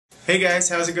Hey guys,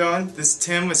 how's it going? This is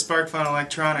Tim with SparkFun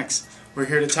Electronics. We're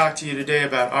here to talk to you today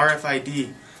about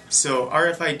RFID. So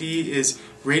RFID is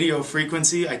radio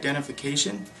frequency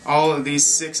identification. All of these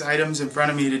 6 items in front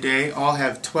of me today all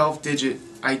have 12-digit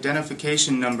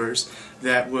identification numbers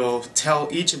that will tell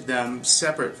each of them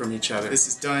separate from each other. This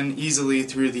is done easily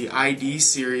through the ID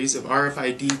series of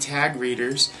RFID tag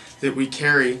readers that we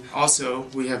carry. Also,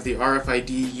 we have the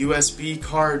RFID USB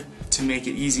card to make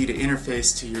it easy to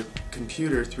interface to your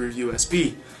computer through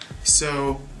USB.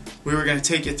 So we were going to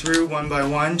take you through one by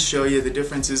one, show you the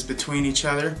differences between each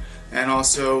other, and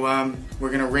also we're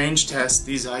going to range test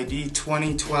these ID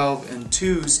 20, 12, and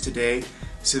 2s today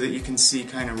so that you can see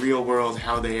kind of real world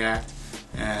how they act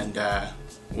and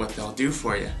what they'll do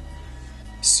for you.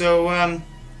 So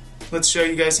let's show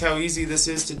you guys how easy this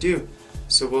is to do.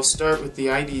 So we'll start with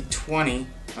the ID 20.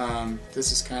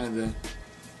 This is kind of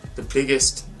the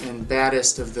biggest and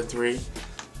baddest of the 3.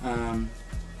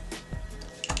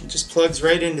 It just plugs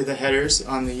right into the headers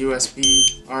on the USB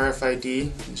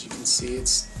RFID. As you can see,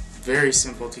 it's very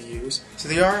simple to use. So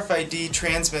the RFID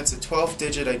transmits a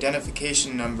 12-digit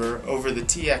identification number over the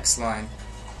TX line.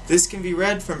 This can be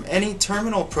read from any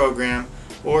terminal program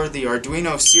or the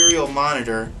Arduino serial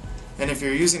monitor, and if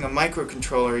you're using a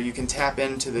microcontroller you can tap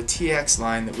into the TX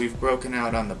line that we've broken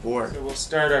out on the board. So we'll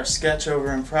start our sketch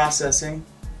over in processing.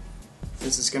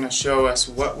 This is going to show us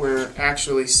what we're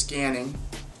actually scanning.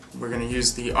 We're going to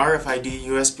use the RFID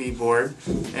USB board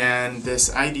and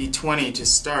this ID 20 to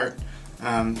start.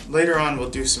 Later on we'll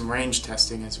do some range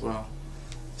testing as well.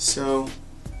 So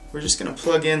we're just going to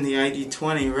plug in the ID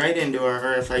 20 right into our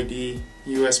RFID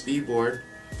USB board.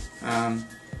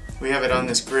 We have it on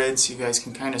this grid so you guys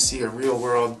can kind of see a real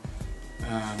world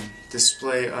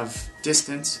display of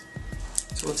distance.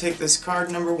 So we'll take this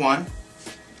card number 1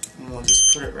 and we'll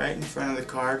just put it right in front of the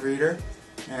card reader,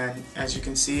 and as you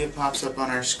can see it pops up on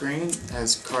our screen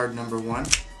as card number 1.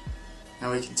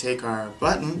 Now we can take our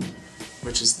button,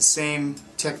 which is the same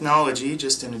technology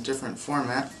just in a different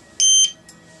format,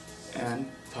 and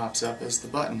pops up as the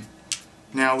button.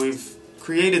 Now we've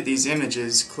created these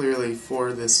images clearly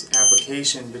for this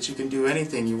application, but you can do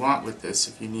anything you want with this.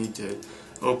 If you need to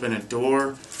open a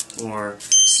door or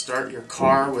start your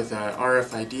car with a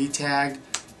RFID tag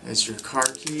as your car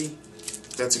key,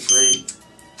 that's a great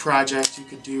project you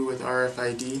could do with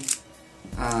RFID.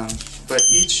 But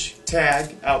each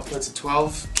tag outputs a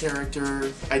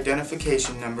 12-character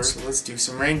identification number, so let's do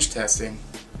some range testing.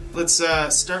 Let's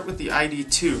start with the ID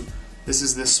 2. This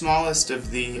is the smallest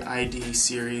of the ID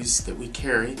series that we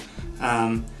carry.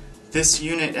 This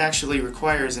unit actually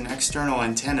requires an external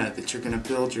antenna that you're going to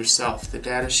build yourself. The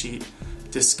datasheet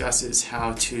discusses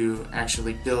how to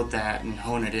actually build that and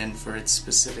hone it in for its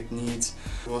specific needs.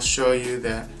 We'll show you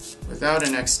that without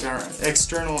an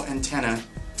external antenna,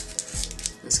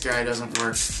 this guy doesn't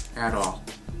work at all.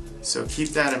 So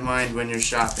keep that in mind when you're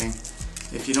shopping.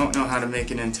 If you don't know how to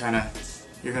make an antenna,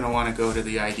 you're going to want to go to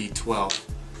the ID 12.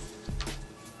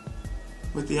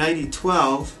 With the ID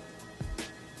 12,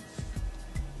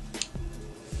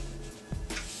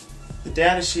 the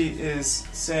datasheet is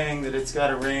saying that it's got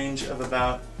a range of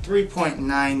about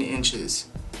 3.9 inches.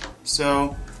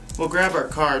 So we'll grab our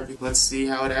card. Let's see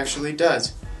how it actually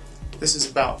does. This is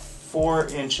about 4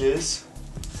 inches.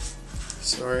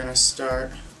 So we're going to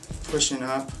start pushing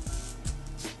up.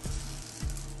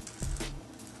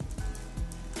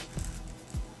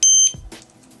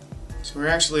 So we're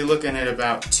actually looking at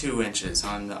about 2 inches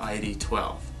on the ID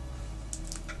 12.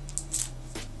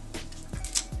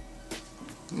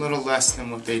 A little less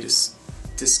than what they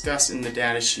discuss in the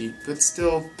data sheet, but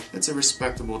still it's a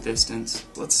respectable distance.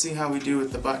 Let's see how we do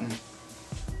with the button.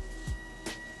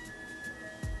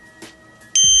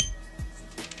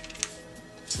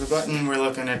 So the button we're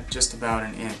looking at just about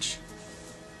 1 inch.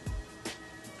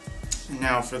 And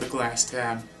now for the glass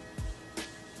tab.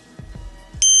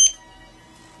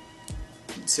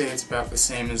 I'd say it's about the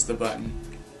same as the button,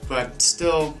 but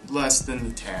still less than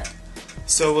the tag.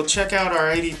 So we'll check out our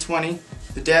ID 20.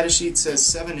 The datasheet says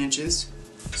 7 inches,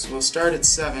 so we'll start at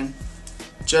 7.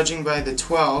 Judging by the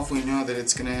 12, we know that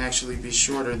it's going to actually be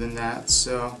shorter than that,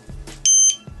 so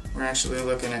we're actually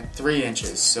looking at 3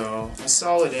 inches, so a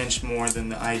solid inch more than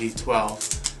the ID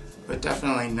 12, but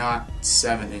definitely not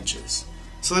 7 inches.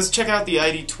 So let's check out the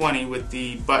ID 20 with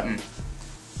the button.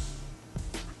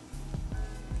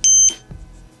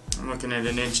 I'm looking at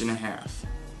 1.5 inches.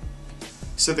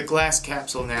 So the glass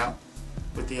capsule now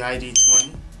with the ID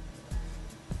 20.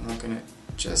 I'm looking at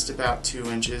just about 2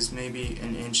 inches, maybe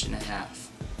 1.5 inches.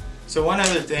 So one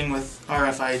other thing with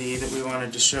RFID that we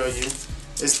wanted to show you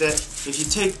is that if you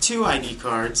take 2 ID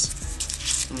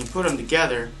cards and you put them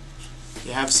together,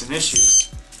 you have some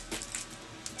issues.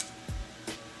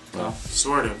 Well,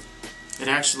 sort of. It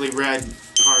actually read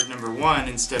card number 1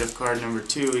 instead of card number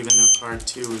 2, even though card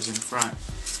 2 was in front.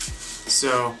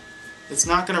 So it's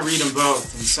not going to read them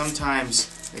both, and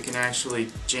sometimes it can actually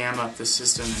jam up the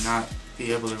system and not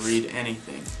be able to read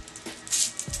anything.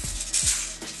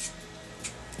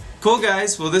 Cool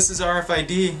guys, well this is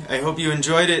RFID. I hope you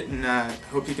enjoyed it, and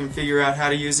hope you can figure out how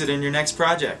to use it in your next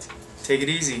project. Take it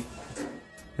easy.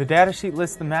 The datasheet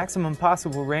lists the maximum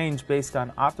possible range based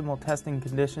on optimal testing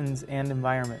conditions and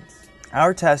environments.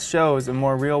 Our test shows a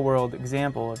more real-world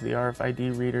example of the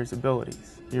RFID reader's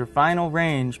abilities. Your final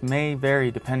range may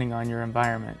vary depending on your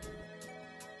environment.